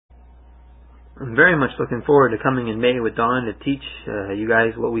I'm very much looking forward to coming in May with Dawn to teach you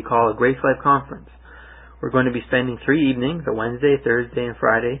guys what we call a Grace Life Conference. We're going to be spending 3 evenings, a Wednesday, Thursday, and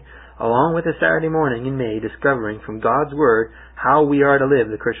Friday, along with a Saturday morning in May, discovering from God's Word how we are to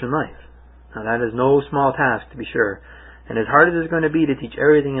live the Christian life. Now that is no small task, to be sure, and as hard as it's going to be to teach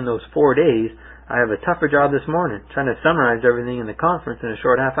everything in those 4 days, I have a tougher job this morning, trying to summarize everything in the conference in a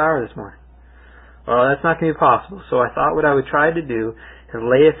short half hour this morning. Well, that's not going to be possible, so I thought what I would try to do is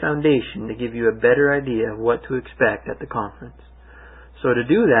lay a foundation to give you a better idea of what to expect at the conference. So to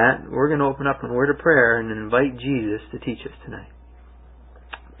do that, we're going to open up in a word of prayer and invite Jesus to teach us tonight.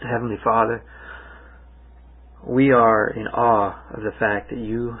 Heavenly Father, we are in awe of the fact that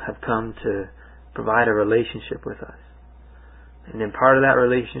you have come to provide a relationship with us. And in part of that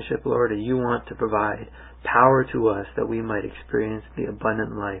relationship, Lord, you want to provide power to us that we might experience the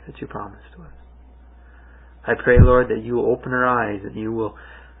abundant life that you promised to us. I pray, Lord, that you will open our eyes, that you will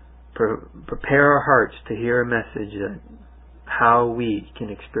prepare our hearts to hear a message that how we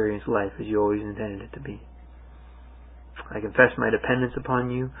can experience life as you always intended it to be. I confess my dependence upon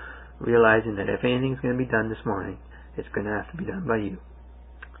you, realizing that if anything's going to be done this morning, it's going to have to be done by you.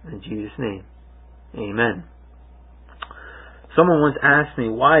 In Jesus' name, amen. Someone once asked me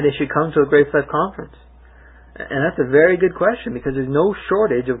why they should come to a Grace Life Conference. And that's a very good question, because there's no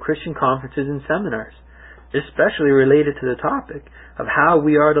shortage of Christian conferences and seminars, especially related to the topic of how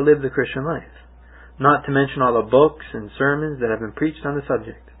we are to live the Christian life, not to mention all the books and sermons that have been preached on the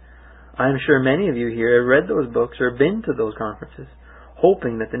subject. I am sure many of you here have read those books or been to those conferences,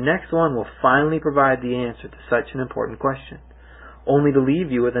 hoping that the next one will finally provide the answer to such an important question, only to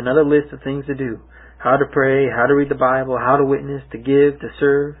leave you with another list of things to do: how to pray, how to read the Bible, how to witness, to give, to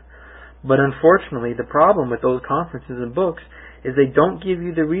serve. But unfortunately, the problem with those conferences and books is they don't give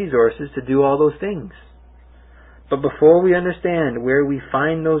you the resources to do all those things. But before we understand where we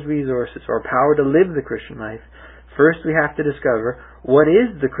find those resources or power to live the Christian life, first we have to discover what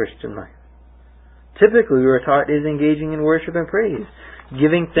is the Christian life. Typically, we were taught is engaging in worship and praise,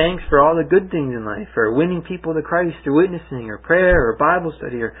 giving thanks for all the good things in life, or winning people to Christ through witnessing, or prayer, or Bible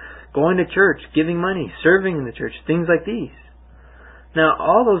study, or going to church, giving money, serving in the church, things like these. Now,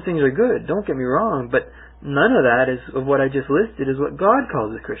 all those things are good, don't get me wrong, but none of that is of what I just listed is what God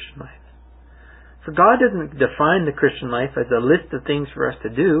calls the Christian life. For God doesn't define the Christian life as a list of things for us to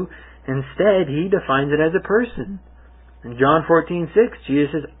do. Instead, He defines it as a person. In John 14:6,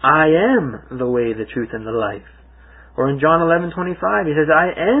 Jesus says, I am the way, the truth, and the life. Or in John 11:25, He says, I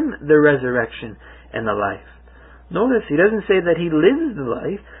am the resurrection and the life. Notice He doesn't say that He lives the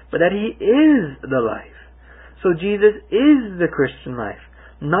life, but that He is the life. So Jesus is the Christian life,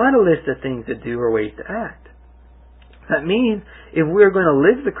 not a list of things to do or ways to act. That means if we're going to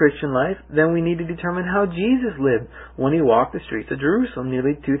live the Christian life, then we need to determine how Jesus lived when He walked the streets of Jerusalem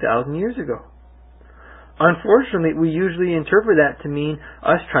nearly 2,000 years ago. Unfortunately, we usually interpret that to mean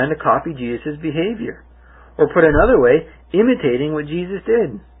us trying to copy Jesus' behavior. Or put another way, imitating what Jesus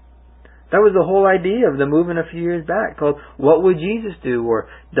did. That was the whole idea of the movement a few years back called What Would Jesus Do? Or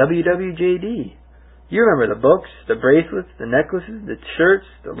WWJD. You remember the books, the bracelets, the necklaces, the shirts,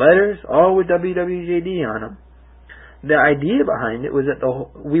 the letters, all with WWJD on them. The idea behind it was that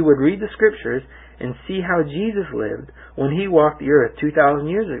we would read the Scriptures and see how Jesus lived when He walked the earth 2,000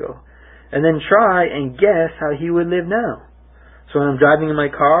 years ago, and then try and guess how He would live now. So when I'm driving in my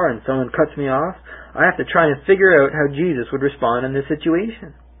car and someone cuts me off, I have to try and figure out how Jesus would respond in this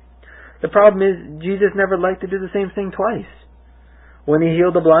situation. The problem is, Jesus never liked to do the same thing twice. When He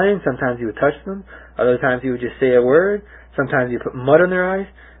healed the blind, sometimes He would touch them, other times He would just say a word, sometimes He would put mud on their eyes,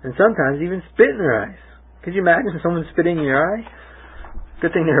 and sometimes even spit in their eyes. Could you imagine someone spitting in your eye?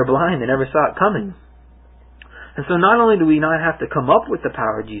 Good thing they were blind, they never saw it coming. And so not only do we not have to come up with the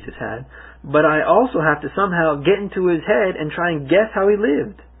power Jesus had, but I also have to somehow get into His head and try and guess how He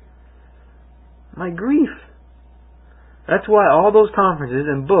lived. My grief. That's why all those conferences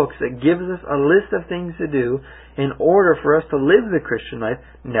and books that gives us a list of things to do in order for us to live the Christian life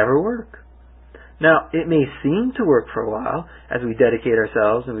never work. Now, it may seem to work for a while as we dedicate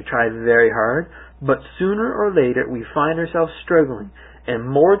ourselves and we try very hard, but sooner or later we find ourselves struggling and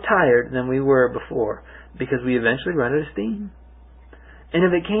more tired than we were before because we eventually run out of steam. And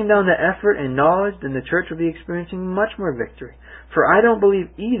if it came down to effort and knowledge, then the church would be experiencing much more victory. For I don't believe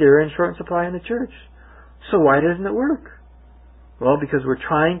either in short supply in the church. So why doesn't it work? Well, because we're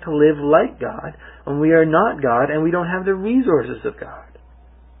trying to live like God, and we are not God, and we don't have the resources of God.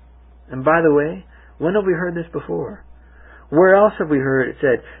 And by the way, when have we heard this before? Where else have we heard it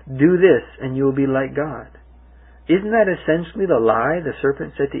said, do this and you will be like God? Isn't that essentially the lie the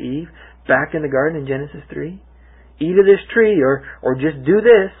serpent said to Eve back in the garden in Genesis 3? Eat of this tree or just do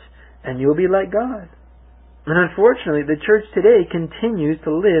this and you'll be like God. And unfortunately, the church today continues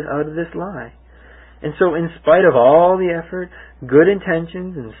to live out of this lie. And so in spite of all the effort, good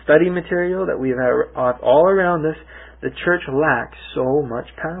intentions, and study material that we have all around us, the church lacks so much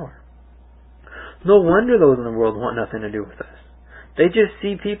power. No wonder those in the world want nothing to do with us. They just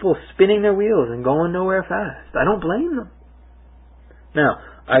see people spinning their wheels and going nowhere fast. I don't blame them. Now,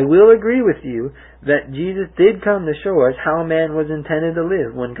 I will agree with you that Jesus did come to show us how man was intended to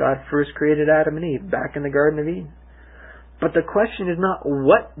live when God first created Adam and Eve back in the Garden of Eden. But the question is not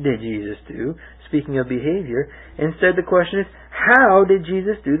what did Jesus do, speaking of behavior. Instead, the question is how did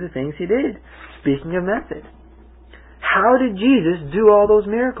Jesus do the things he did, speaking of method. How did Jesus do all those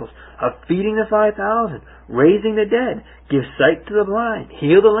miracles of feeding the 5,000, raising the dead, give sight to the blind,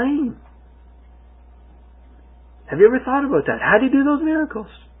 heal the lame? Have you ever thought about that? How did he do those miracles?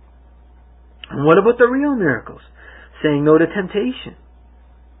 And what about the real miracles? Saying no to temptation,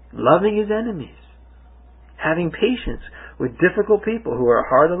 loving his enemies, having patience with difficult people who are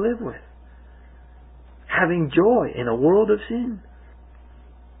hard to live with, having joy in a world of sin.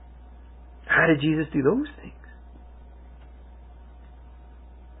 How did Jesus do those things?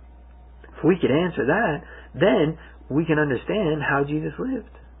 If we could answer that, then we can understand how Jesus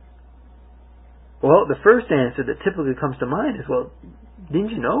lived. Well, the first answer that typically comes to mind is, well, didn't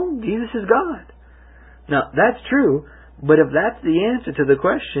you know Jesus is God? Now, that's true, but if that's the answer to the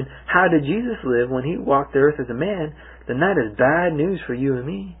question, how did Jesus live when he walked the earth as a man, then that is bad news for you and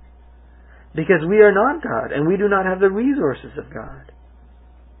me. Because we are not God, and we do not have the resources of God.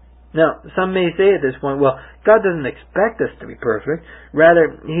 Now, some may say at this point, well, God doesn't expect us to be perfect.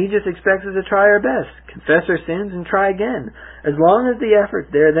 Rather, he just expects us to try our best, confess our sins, and try again. As long as the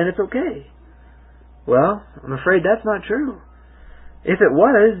effort's there, then it's okay. Well, I'm afraid that's not true. If it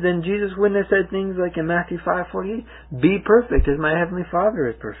was, then Jesus wouldn't have said things like in Matthew 5:48, "Be perfect as my heavenly Father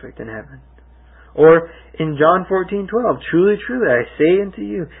is perfect in heaven." Or in John 14:12, "Truly, truly, I say unto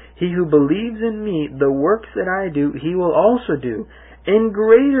you, he who believes in me, the works that I do, he will also do, and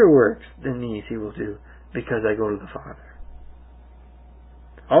greater works than these he will do, because I go to the Father."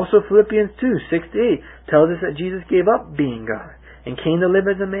 Also Philippians 2:6-8 tells us that Jesus gave up being God and came to live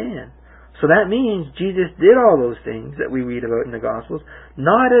as a man. So that means Jesus did all those things that we read about in the Gospels,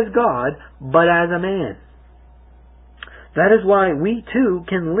 not as God, but as a man. That is why we too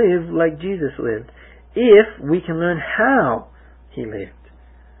can live like Jesus lived, if we can learn how he lived.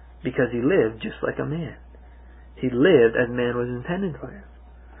 Because he lived just like a man. He lived as man was intended to live.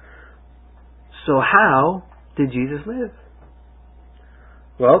 So how did Jesus live?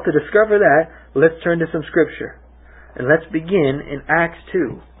 Well, to discover that, let's turn to some scripture. And let's begin in Acts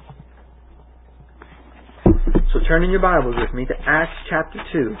 2. So turn in your Bibles with me to Acts chapter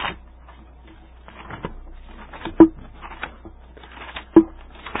 2.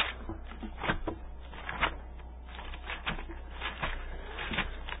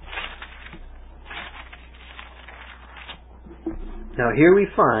 Now here we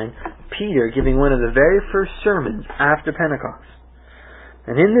find Peter giving one of the very first sermons after Pentecost.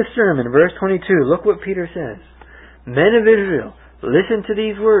 And in this sermon, verse 22, look what Peter says. "Men of Israel, listen to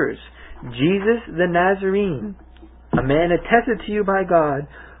these words. Jesus the Nazarene, a man attested to you by God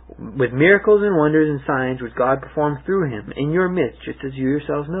with miracles and wonders and signs which God performed through him in your midst, just as you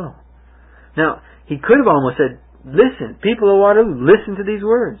yourselves know." Now, he could have almost said, listen, people of Waterloo, listen to these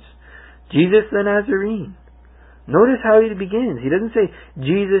words. Jesus the Nazarene. Notice how he begins. He doesn't say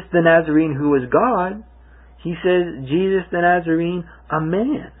Jesus the Nazarene who was God. He says Jesus the Nazarene, a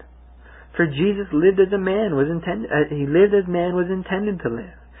man. For Jesus lived as a man was intended. He lived as man was intended to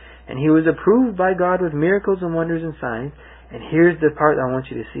live. And he was approved by God with miracles and wonders and signs. And here's the part I want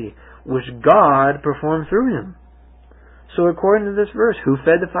you to see, which God performed through him. So according to this verse, who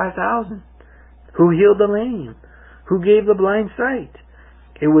fed the 5,000? Who healed the lame? Who gave the blind sight?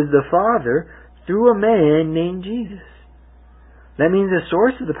 It was the Father through a man named Jesus. That means the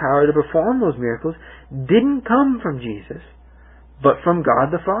source of the power to perform those miracles didn't come from Jesus, but from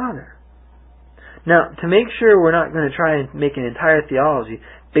God the Father. Now, to make sure we're not going to try and make an entire theology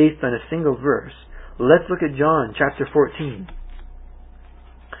based on a single verse, let's look at John chapter 14.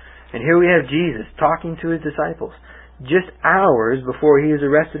 And here we have Jesus talking to his disciples just hours before he was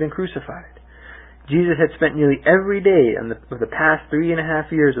arrested and crucified. Jesus had spent nearly every day of the past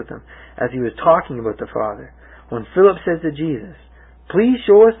 3.5 years with them as he was talking about the Father. When Philip says to Jesus, "Please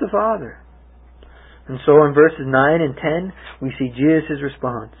show us the Father." And so in verses 9 and 10, we see Jesus'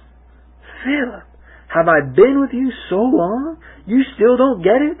 response. "Philip, have I been with you so long? You still don't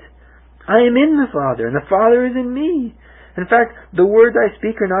get it? I am in the Father, and the Father is in me. In fact, the words I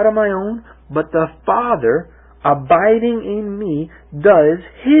speak are not of my own, but the Father abiding in me does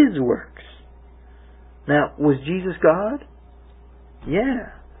His works. Now, was Jesus God?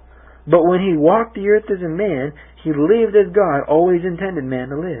 Yeah. But when He walked the earth as a man, He lived as God always intended man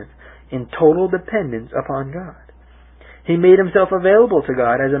to live, in total dependence upon God. He made Himself available to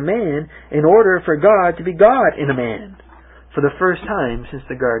God as a man in order for God to be God in a man, for the first time since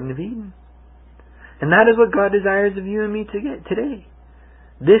the Garden of Eden. And that is what God desires of you and me today.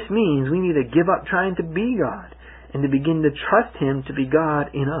 This means we need to give up trying to be God and to begin to trust Him to be God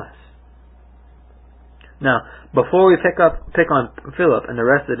in us. Now, before we pick on Philip and the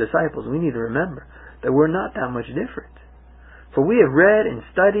rest of the disciples, we need to remember that we're not that much different. For we have read and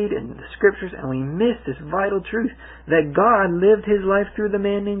studied in the Scriptures, and we miss this vital truth that God lived His life through the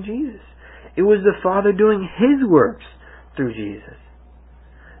man named Jesus. It was the Father doing His works through Jesus.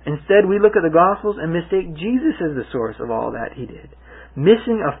 Instead, we look at the Gospels and mistake Jesus as the source of all that He did,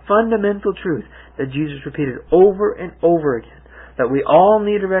 missing a fundamental truth that Jesus repeated over and over again, that we all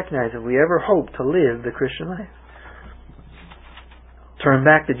need to recognize if we ever hope to live the Christian life. Turn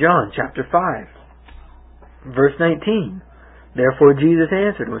back to John chapter 5, verse 19. Therefore Jesus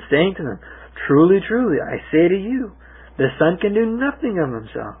answered, was saying to them, truly, truly, I say to you, the Son can do nothing of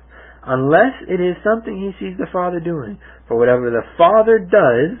Himself, unless it is something He sees the Father doing. For whatever the Father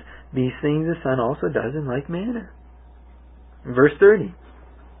does, these things the Son also does in like manner. Verse 30.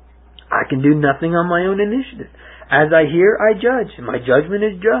 I can do nothing on my own initiative. As I hear, I judge, and my judgment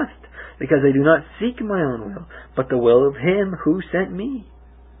is just, because I do not seek my own will, but the will of Him who sent me.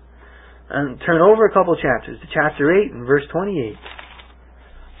 And turn over a couple chapters to chapter 8 and verse 28.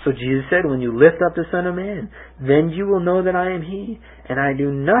 So Jesus said, when you lift up the Son of Man, then you will know that I am He, and I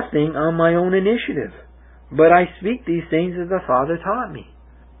do nothing on my own initiative, but I speak these things as the Father taught me.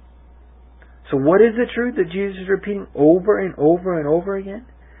 So what is the truth that Jesus is repeating over and over and over again?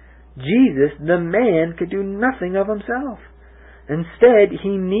 Jesus, the man, could do nothing of Himself. Instead,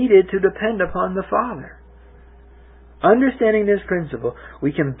 He needed to depend upon the Father. Understanding this principle,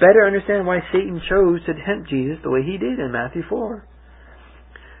 we can better understand why Satan chose to tempt Jesus the way he did in Matthew 4.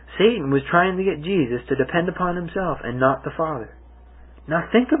 Satan was trying to get Jesus to depend upon himself and not the Father. Now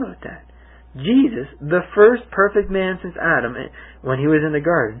think about that. Jesus, the first perfect man since Adam, when he was in the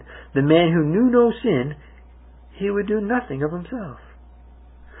garden, the man who knew no sin, He would do nothing of Himself.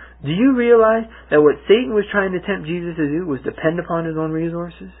 Do you realize that what Satan was trying to tempt Jesus to do was depend upon his own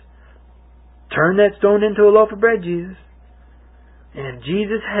resources? Turn that stone into a loaf of bread, Jesus. And if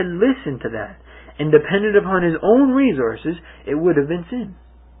Jesus had listened to that and depended upon his own resources, it would have been sin.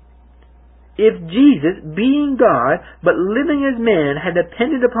 If Jesus, being God, but living as man, had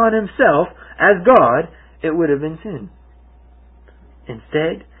depended upon Himself as God, it would have been sin.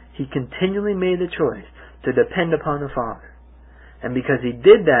 Instead, He continually made the choice to depend upon the Father. And because He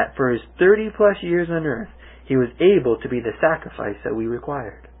did that for His 30 plus years on earth, He was able to be the sacrifice that we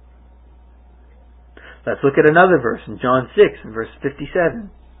required. Let's look at another verse in John 6 and verse 57.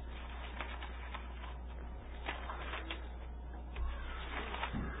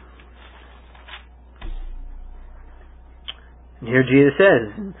 And here Jesus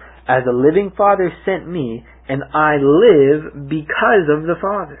says, as the living Father sent me, and I live because of the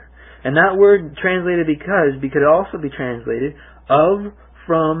Father. And that word translated because could also be translated of,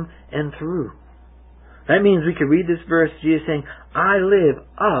 from, and through. That means we could read this verse, Jesus saying, I live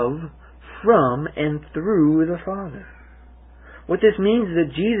of, from, and through the Father. What this means is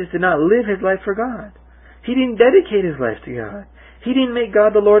that Jesus did not live His life for God. He didn't dedicate His life to God. He didn't make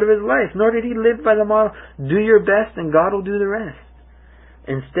God the Lord of His life, nor did He live by the model, do your best and God will do the rest.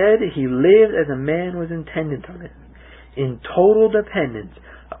 Instead, He lived as a man was intended to live, in total dependence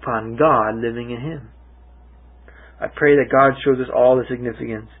upon God living in Him. I pray that God shows us all the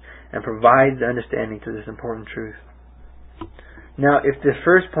significance and provides the understanding to this important truth. Now, if the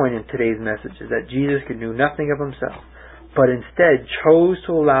first point in today's message is that Jesus could do nothing of Himself, but instead chose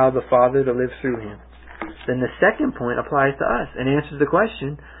to allow the Father to live through Him, then the second point applies to us and answers the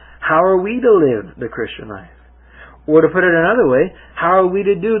question, how are we to live the Christian life? Or to put it another way, how are we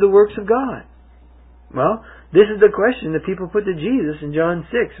to do the works of God? Well, this is the question that people put to Jesus in John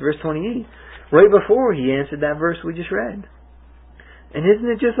 6, verse 28, right before He answered that verse we just read. And isn't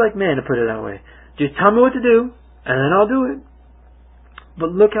it just like man to put it that way? Just tell me what to do, and then I'll do it.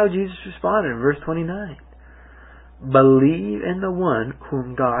 But look how Jesus responded in verse 29. Believe in the one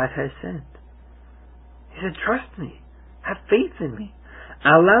whom God has sent. He said, trust me. Have faith in me.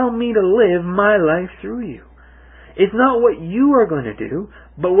 Allow me to live my life through you. It's not what you are going to do,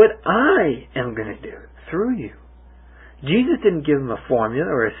 but what I am going to do through you. Jesus didn't give them a formula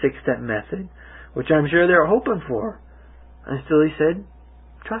or a 6-step method, which I'm sure they're hoping for. Until He said,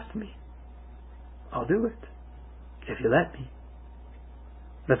 trust me. I'll do it. if you let me.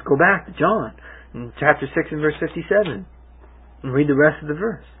 Let's go back to John in chapter 6 and verse 57 and read the rest of the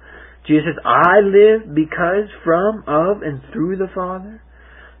verse. Jesus says, I live because from, of, and through the Father.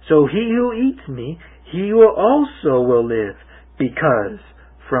 So he who eats me, he will also will live because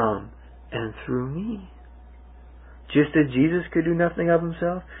from and through me. Just as Jesus could do nothing of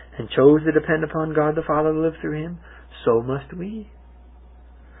himself and chose to depend upon God the Father to live through him, so must we.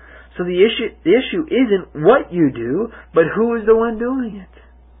 So the issue isn't what you do, but who is the one doing it.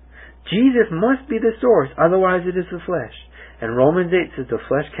 Jesus must be the source, otherwise it is the flesh. And Romans 8 says the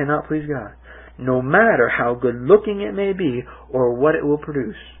flesh cannot please God, no matter how good looking it may be or what it will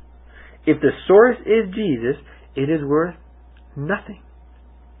produce. If the source is Jesus, it is worth nothing.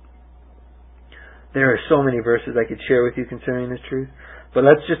 There are so many verses I could share with you concerning this truth, but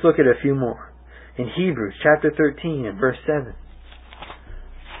let's just look at a few more. In Hebrews chapter 13 and verse 7.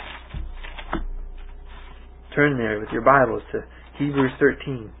 Turn there with your Bibles to Hebrews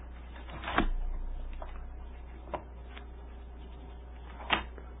 13.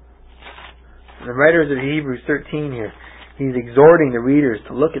 The writers of Hebrews 13 here, he's exhorting the readers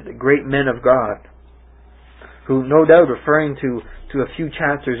to look at the great men of God, who, no doubt referring to a few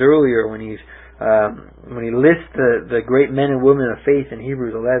chapters earlier when he lists the great men and women of faith in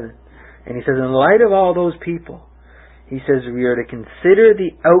Hebrews 11. And he says, in light of all those people, he says we are to consider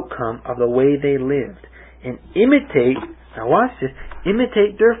the outcome of the way they lived and imitate, now watch this,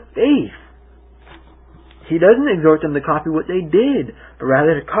 imitate their faith. He doesn't exhort them to copy what they did, but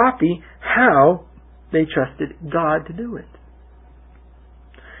rather to copy how they trusted God to do it.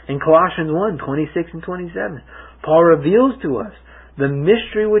 In Colossians 1, 26 and 27, Paul reveals to us the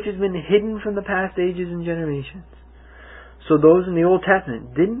mystery which has been hidden from the past ages and generations. So those in the Old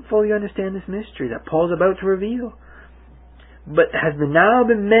Testament didn't fully understand this mystery that Paul's about to reveal, but has now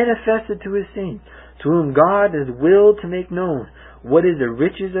been manifested to his saints, to whom God has willed to make known what is the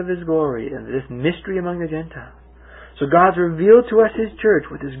riches of His glory and this mystery among the Gentiles. So God's revealed to us His church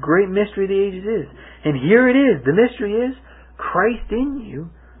what this great mystery of the ages is. And here it is. The mystery is Christ in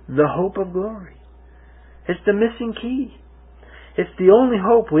you, the hope of glory. It's the missing key. It's the only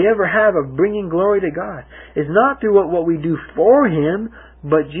hope we ever have of bringing glory to God. It's not through what we do for Him,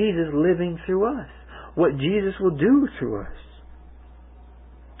 but Jesus living through us. What Jesus will do through us.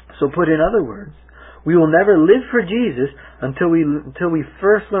 So put in other words, we will never live for Jesus until we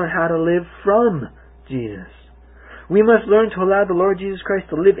first learn how to live from Jesus. We must learn to allow the Lord Jesus Christ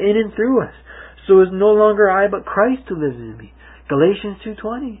to live in and through us. So it's no longer I, but Christ who lives in me. Galatians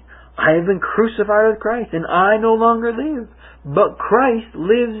 2:20. I have been crucified with Christ, and I no longer live, but Christ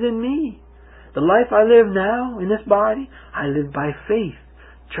lives in me. The life I live now in this body, I live by faith,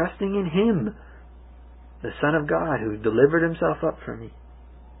 trusting in Him, the Son of God who delivered Himself up for me.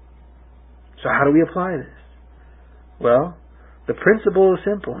 So how do we apply this? Well, the principle is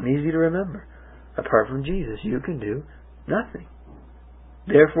simple and easy to remember. Apart from Jesus, you can do nothing.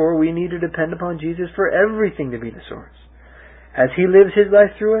 Therefore, we need to depend upon Jesus for everything to be the source. As He lives His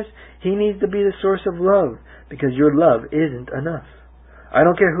life through us, He needs to be the source of love, because your love isn't enough. I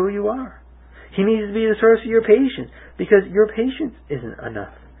don't care who you are. He needs to be the source of your patience, because your patience isn't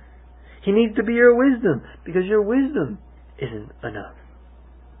enough. He needs to be your wisdom, because your wisdom isn't enough.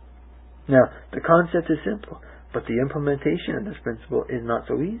 Now, the concept is simple, but the implementation of this principle is not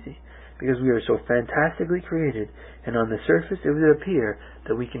so easy, because we are so fantastically created, and on the surface it would appear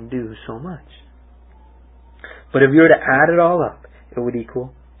that we can do so much. But if we were to add it all up, it would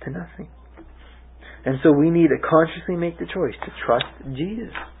equal to nothing. And so we need to consciously make the choice to trust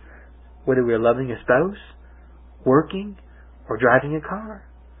Jesus, whether we are loving a spouse, working, or driving a car.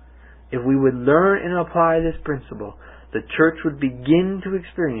 If we would learn and apply this principle, the church would begin to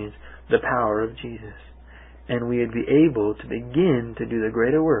experience the power of Jesus, and we would be able to begin to do the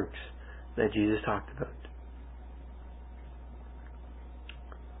greater works that Jesus talked about.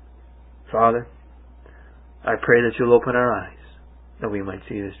 Father, I pray that You'll open our eyes that we might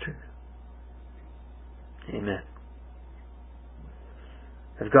see this truth. Amen.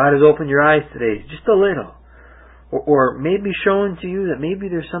 If God has opened your eyes today, just a little, or maybe shown to you that maybe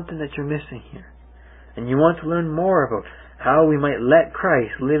there's something that you're missing here, and you want to learn more about how we might let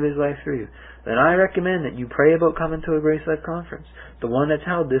Christ live His life through you, then I recommend that you pray about coming to a Grace Life Conference, the one that's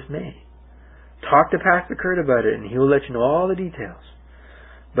held this May. Talk to Pastor Kurt about it, and he will let you know all the details.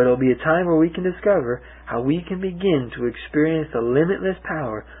 But it'll be a time where we can discover how we can begin to experience the limitless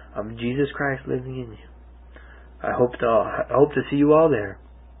power of Jesus Christ living in you. I hope to see you all there,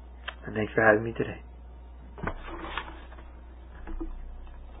 and thanks for having me today.